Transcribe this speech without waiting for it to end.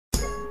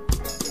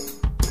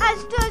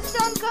As the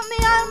sun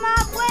coming out of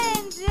my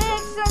brain,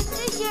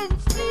 sensation,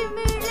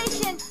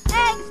 stimulation,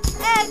 eggs,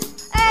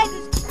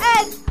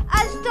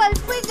 astral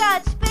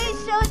frigate,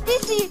 space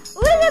odyssey,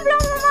 really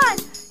blow my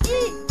mind.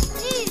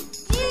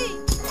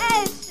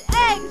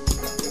 Eggs,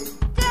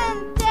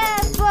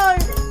 turntable,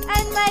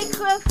 and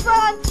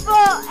microphone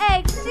for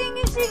eggs. Sing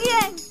it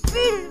again,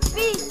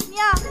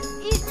 Vulvinia,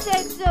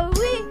 it's the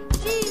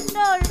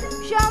original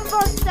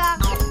Jambonstar.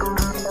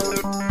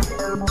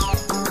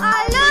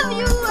 I love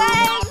you,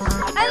 eggs,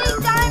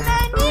 anytime,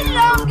 any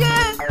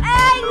longer.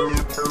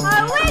 Eggs, I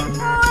wait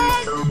for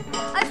eggs.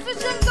 As the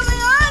sun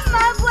coming on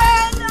my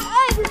brain.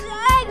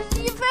 Eggs,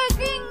 you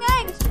fucking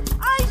eggs.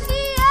 I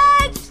see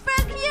eggs,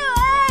 fuck you,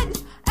 eggs.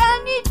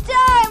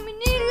 Anytime,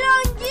 any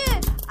longer.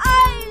 I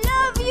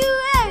love you,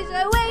 eggs. I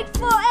wait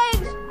for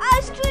eggs.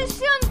 As the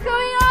sun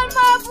coming on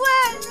my brain.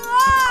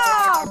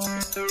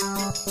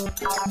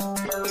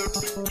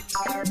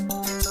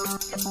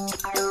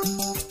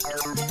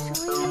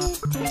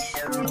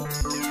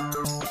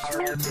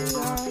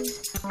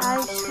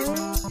 I swim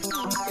in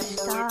the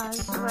stars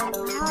when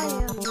high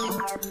above.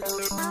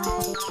 I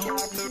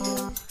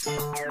confuse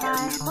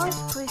my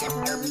most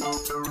whispers.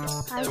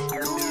 I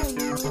smell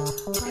you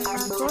on my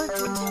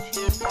gorgeous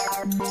tree.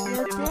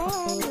 Your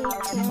delicate,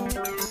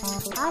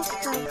 I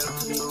strike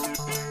you.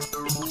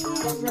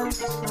 Tears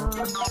of soul,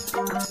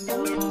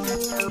 easy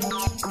on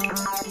me.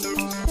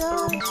 You're so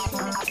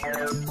sexy, my little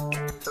eggs.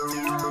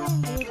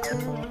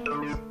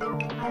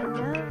 I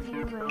love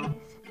you, eggs.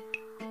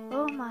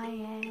 Oh my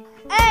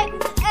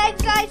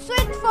eggs, I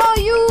sweat for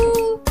you.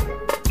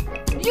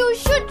 You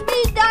should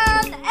be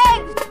done,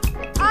 eggs.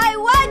 I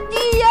want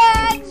the eggs.